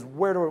regions,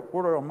 where do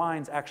our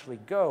minds actually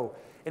go?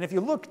 And if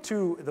you look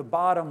to the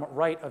bottom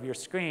right of your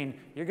screen,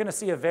 you're going to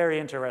see a very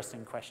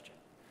interesting question.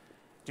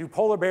 Do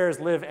polar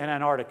bears live in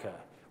Antarctica?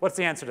 What's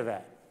the answer to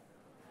that?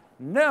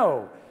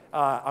 No.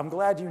 I'm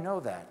glad you know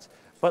that.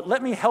 But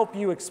let me help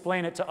you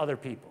explain it to other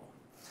people,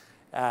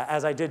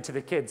 as I did to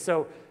the kids.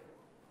 So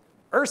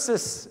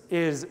Ursus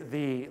is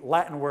the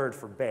Latin word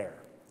for bear.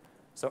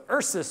 So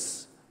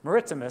Ursus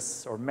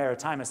maritimus, or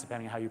maritimus,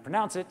 depending on how you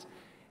pronounce it,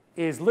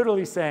 is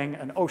literally saying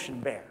an ocean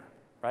bear,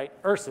 right?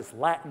 Ursus,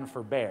 Latin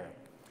for bear.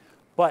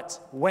 But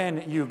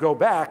when you go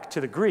back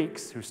to the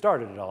Greeks, who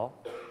started it all,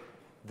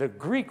 the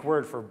Greek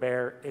word for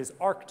bear is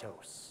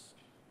arctos.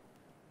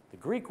 The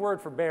Greek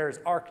word for bear is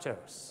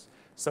arctos.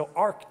 So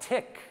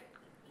Arctic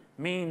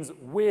means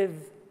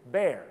with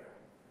bear.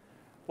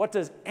 What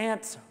does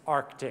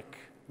Antarctic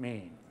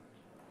mean?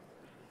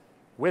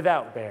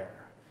 Without bear.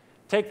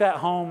 Take that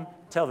home,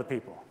 tell the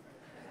people.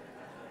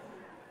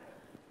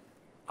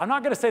 I'm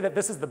not going to say that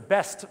this is the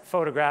best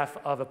photograph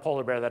of a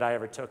polar bear that I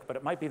ever took, but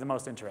it might be the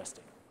most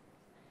interesting.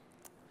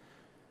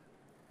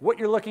 What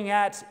you're looking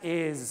at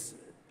is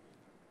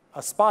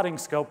a spotting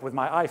scope with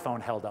my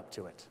iPhone held up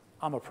to it.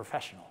 I'm a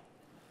professional.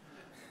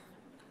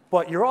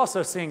 But you're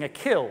also seeing a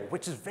kill,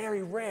 which is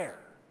very rare.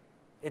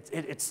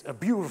 It's a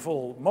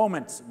beautiful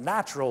moment,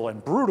 natural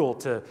and brutal,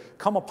 to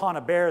come upon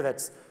a bear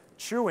that's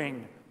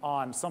chewing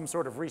on some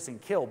sort of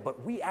recent kill,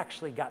 but we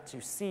actually got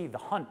to see the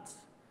hunt.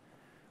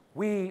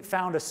 We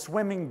found a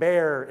swimming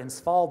bear in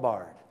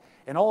Svalbard,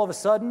 and all of a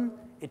sudden,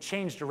 it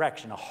changed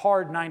direction, a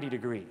hard 90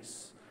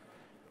 degrees.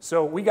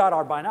 So we got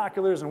our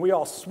binoculars, and we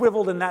all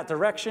swiveled in that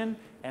direction,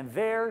 and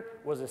there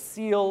was a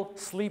seal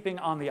sleeping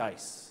on the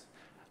ice,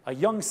 a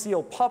young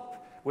seal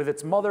pup with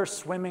its mother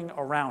swimming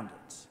around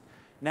it.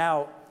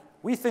 Now,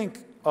 we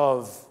think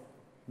of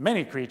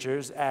many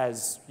creatures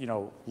as,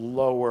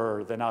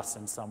 lower than us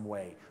in some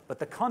way, but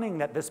the cunning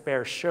that this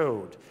bear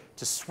showed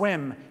to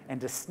swim and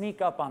to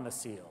sneak up on the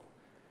seal,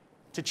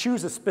 to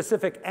choose a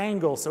specific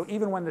angle so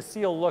even when the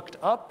seal looked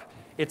up,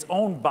 its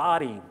own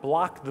body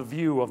blocked the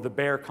view of the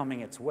bear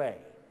coming its way.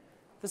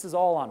 This is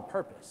all on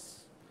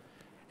purpose.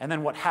 And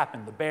then what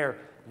happened? The bear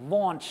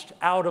launched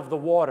out of the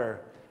water,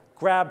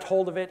 grabbed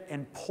hold of it,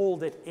 and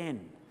pulled it in.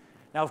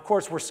 Now, of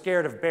course, we're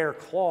scared of bear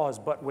claws,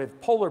 but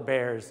with polar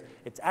bears,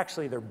 it's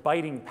actually their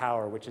biting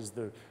power, which is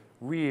the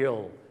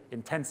real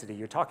intensity.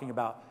 You're talking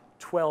about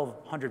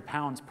 1,200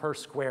 pounds per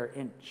square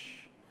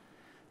inch.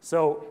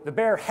 So the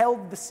bear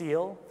held the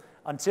seal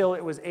until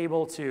it was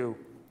able to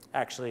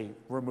actually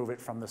remove it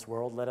from this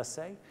world, let us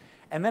say.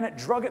 And then it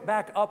drug it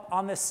back up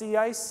on the sea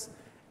ice,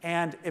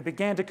 and it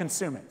began to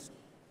consume it.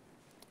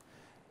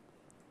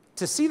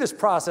 To see this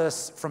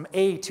process from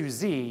A to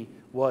Z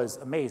was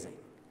amazing.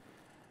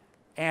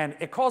 And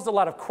it caused a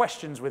lot of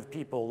questions with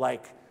people,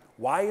 like,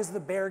 why is the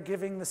bear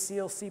giving the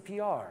seal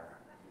CPR?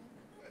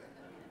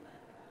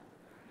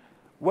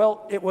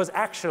 Well, it was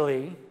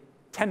actually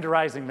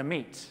tenderizing the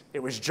meat. It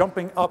was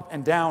jumping up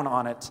and down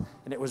on it,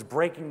 and it was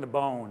breaking the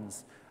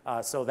bones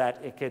so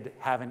that it could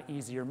have an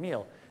easier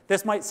meal.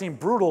 This might seem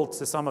brutal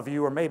to some of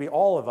you, or maybe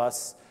all of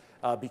us,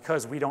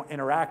 because we don't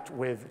interact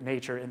with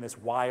nature in this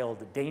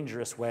wild,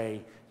 dangerous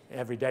way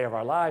every day of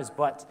our lives,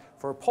 but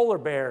for a polar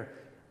bear,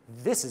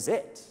 this is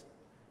it.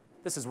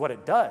 This is what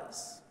it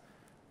does.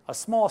 A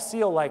small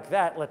seal like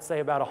that, let's say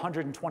about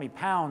 120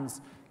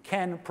 pounds,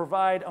 can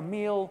provide a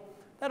meal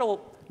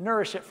that'll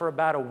nourish it for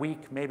about a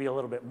week, maybe a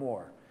little bit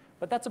more.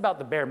 But that's about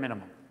the bare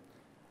minimum.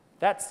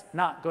 That's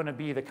not going to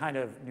be the kind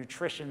of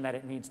nutrition that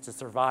it needs to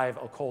survive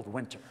a cold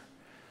winter.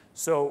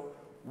 So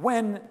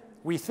when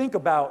we think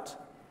about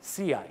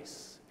sea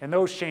ice and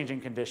those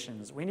changing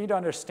conditions, we need to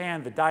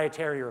understand the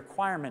dietary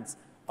requirements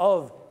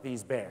of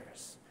these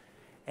bears.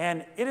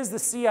 And it is the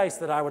sea ice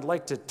that I would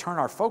like to turn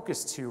our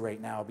focus to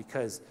right now,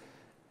 because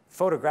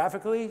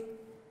photographically,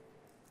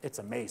 it's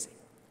amazing.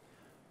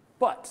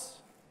 But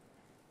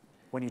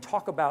when you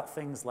talk about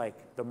things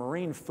like the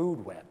marine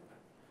food web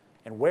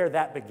and where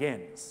that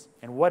begins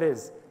and what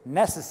is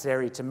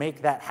necessary to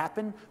make that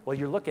happen, well,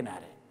 you're looking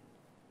at it.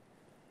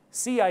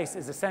 Sea ice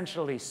is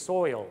essentially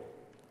soil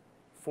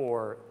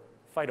for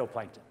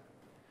phytoplankton.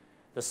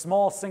 The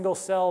small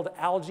single-celled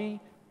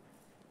algae,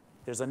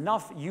 there's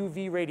enough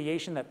UV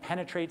radiation that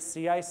penetrates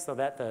sea ice so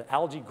that the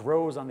algae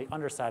grows on the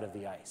underside of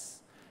the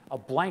ice, a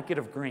blanket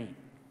of green.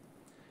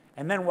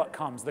 And then what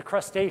comes? The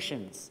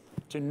crustaceans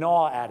to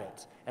gnaw at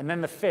it, and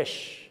then the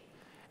fish,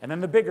 and then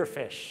the bigger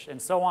fish,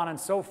 and so on and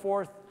so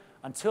forth,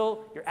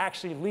 until you're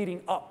actually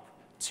leading up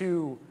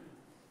to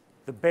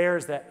the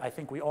bears that I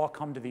think we all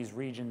come to these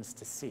regions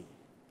to see.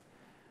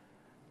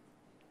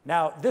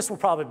 Now, this will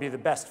probably be the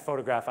best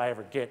photograph I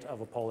ever get of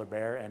a polar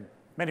bear, and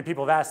many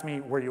people have asked me,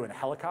 were you in a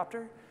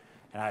helicopter?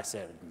 And I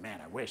said, man,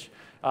 I wish.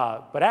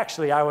 But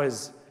actually, I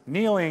was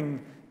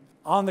kneeling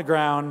on the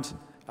ground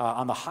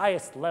on the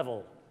highest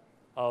level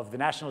of the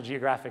National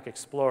Geographic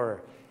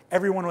Explorer.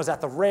 Everyone was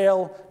at the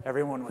rail.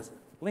 Everyone was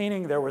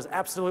leaning. There was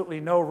absolutely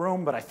no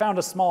room, but I found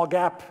a small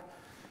gap,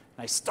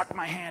 and I stuck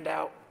my hand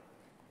out,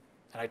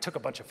 and I took a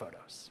bunch of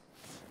photos.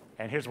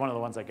 And here's one of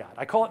the ones I got.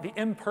 I call it the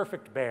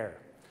imperfect bear,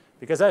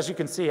 because as you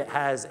can see, it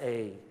has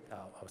a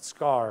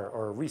scar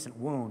or a recent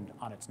wound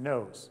on its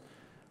nose.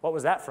 What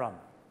was that from?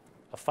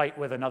 A fight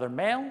with another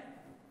male?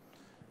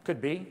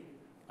 Could be.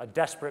 A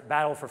desperate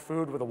battle for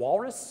food with a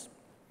walrus?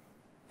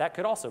 That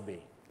could also be.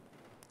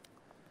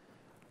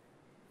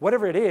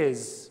 Whatever it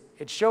is,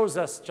 it shows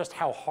us just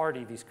how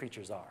hardy these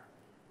creatures are.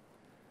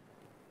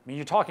 I mean,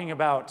 you're talking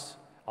about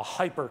a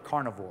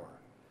hyper-carnivore,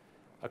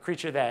 a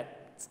creature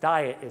that's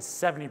diet is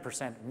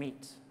 70%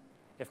 meat,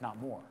 if not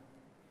more.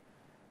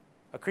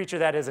 A creature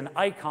that is an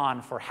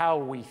icon for how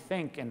we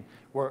think and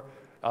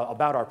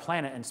about our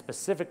planet, and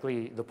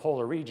specifically the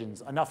polar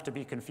regions, enough to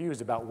be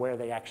confused about where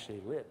they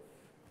actually live.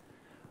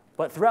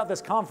 But throughout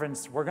this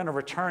conference, we're going to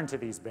return to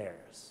these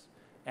bears,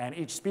 and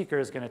each speaker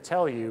is going to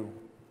tell you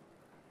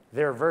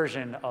their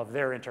version of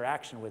their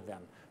interaction with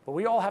them. But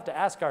we all have to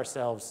ask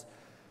ourselves,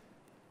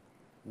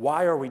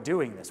 why are we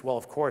doing this? Well,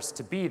 of course,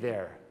 to be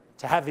there,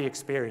 to have the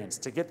experience,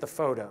 to get the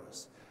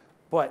photos.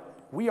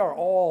 But we are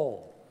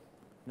all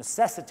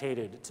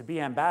necessitated to be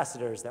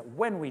ambassadors that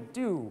when we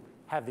do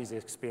have these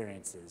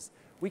experiences,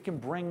 we can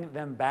bring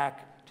them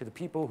back to the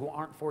people who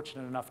aren't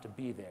fortunate enough to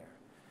be there.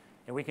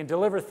 And we can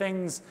deliver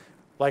things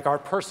like our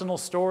personal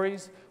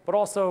stories, but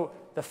also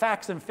the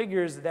facts and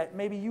figures that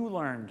maybe you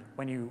learned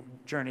when you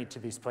journeyed to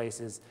these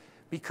places,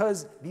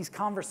 because these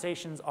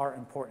conversations are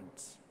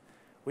important.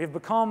 We have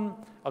become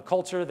a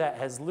culture that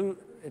has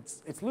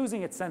it's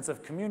losing its sense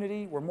of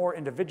community. We're more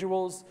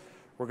individuals.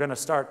 We're going to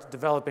start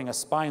developing a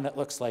spine that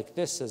looks like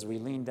this as we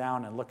lean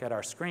down and look at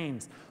our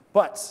screens.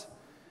 But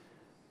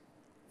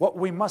what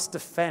we must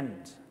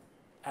defend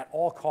at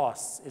all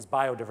costs is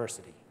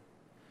biodiversity.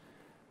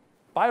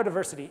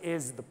 Biodiversity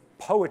is the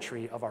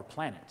poetry of our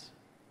planet.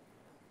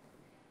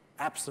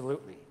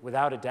 Absolutely,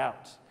 without a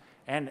doubt.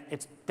 And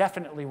it's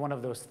definitely one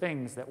of those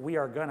things that we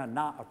are going to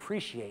not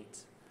appreciate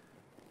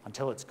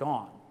until it's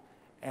gone.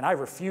 And I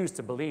refuse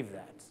to believe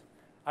that.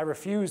 I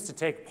refuse to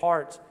take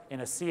part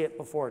in a see it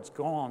before it's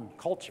gone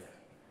culture.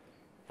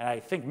 And I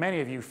think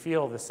many of you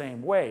feel the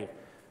same way.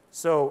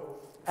 So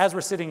as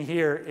we're sitting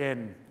here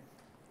in,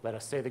 let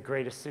us say, the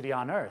greatest city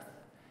on earth,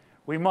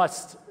 we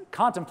must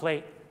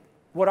contemplate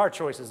what our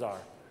choices are.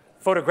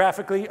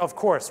 Photographically, of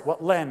course,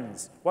 what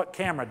lens, what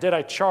camera, did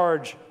I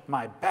charge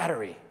my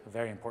battery? A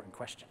very important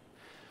question.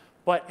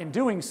 But in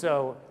doing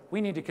so,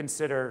 we need to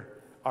consider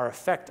our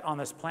effect on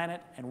this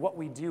planet and what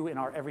we do in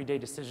our everyday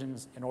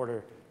decisions in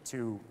order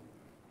to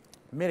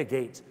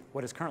mitigate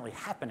what is currently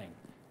happening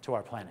to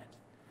our planet.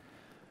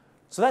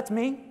 So that's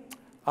me.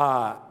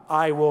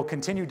 I will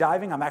continue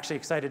diving. I'm actually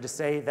excited to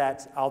say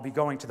that I'll be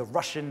going to the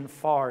Russian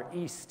Far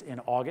East in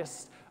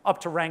August, up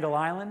to Wrangel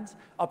Island,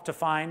 up to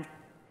find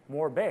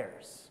more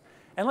bears.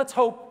 And let's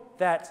hope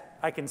that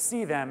I can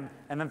see them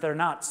and that they're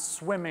not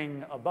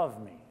swimming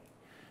above me.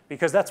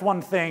 Because that's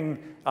one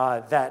thing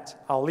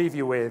that I'll leave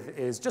you with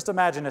is just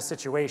imagine a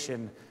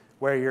situation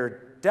where you're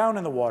down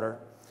in the water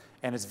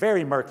and it's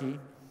very murky,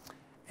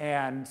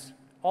 and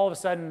all of a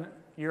sudden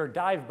your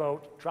dive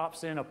boat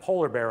drops in a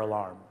polar bear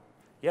alarm.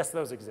 Yes,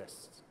 those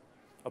exist,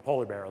 a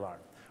polar bear alarm.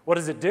 What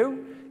does it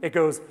do? It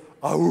goes,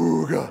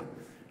 auga,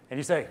 and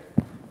you say,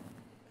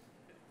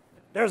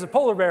 there's a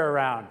polar bear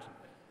around,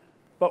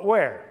 but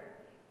where?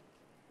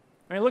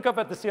 I mean, look up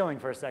at the ceiling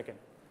for a second.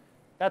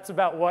 That's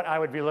about what I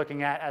would be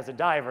looking at as a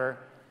diver,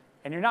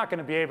 and you're not going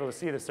to be able to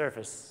see the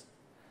surface.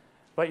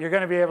 But you're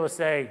going to be able to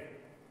say,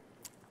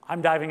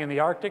 I'm diving in the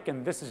Arctic,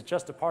 and this is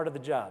just a part of the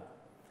job.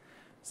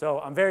 So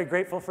I'm very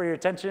grateful for your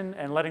attention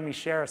and letting me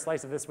share a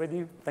slice of this with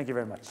you. Thank you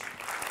very much.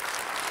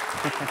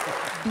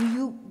 Do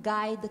you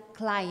guide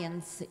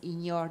clients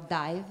in your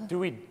dive? Do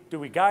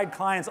we guide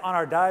clients on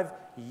our dive?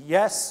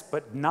 Yes,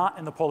 but not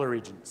in the polar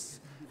regions.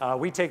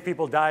 We take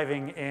people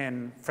diving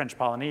in French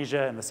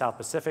Polynesia and the South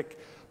Pacific,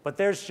 but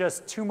there's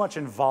just too much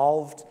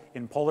involved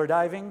in polar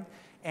diving,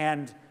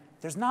 and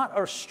there's not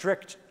a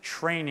strict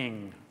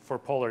training for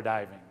polar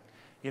diving.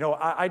 You know,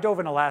 I dove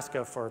in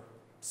Alaska for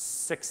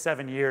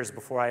 6-7 years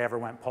before I ever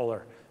went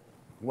polar.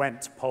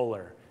 Went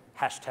polar,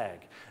 hashtag.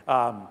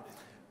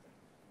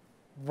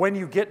 When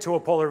you get to a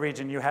polar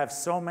region, you have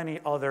so many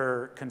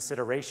other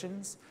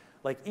considerations.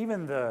 Like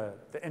even the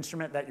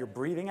instrument that you're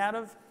breathing out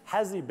of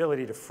has the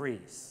ability to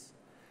freeze.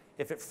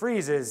 If it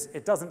freezes,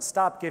 it doesn't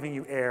stop giving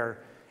you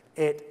air.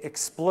 It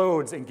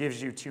explodes and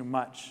gives you too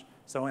much.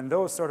 So in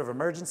those sort of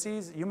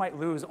emergencies, you might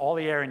lose all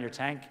the air in your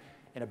tank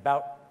in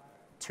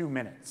about 2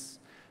 minutes.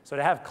 So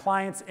to have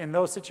clients in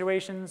those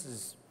situations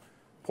is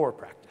poor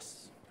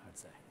practice, I would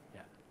say.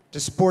 Yeah. Do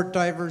sport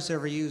divers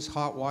ever use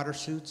hot water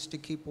suits to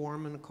keep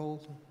warm in the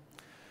cold?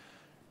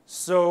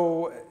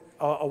 So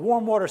a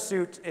warm water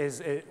suit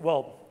is,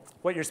 well,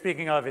 what you're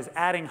speaking of is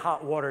adding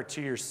hot water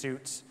to your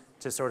suit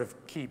to sort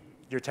of keep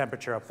your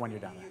temperature up when you're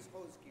down there. You use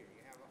hose gear.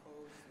 You have a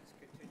hose that's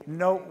continuing.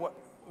 No,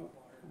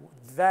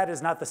 that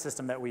is not the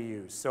system that we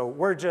use. So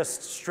we're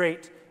just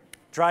straight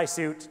dry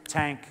suit,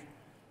 tank,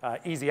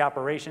 easy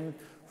operation.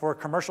 For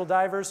commercial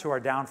divers who are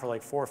down for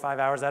like 4 or 5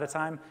 hours at a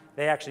time,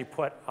 they actually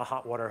put a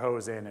hot water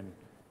hose in and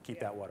keep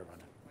that water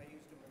running. I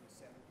used them in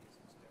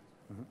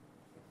the 70s instead.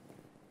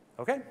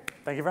 Okay,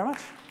 thank you very much.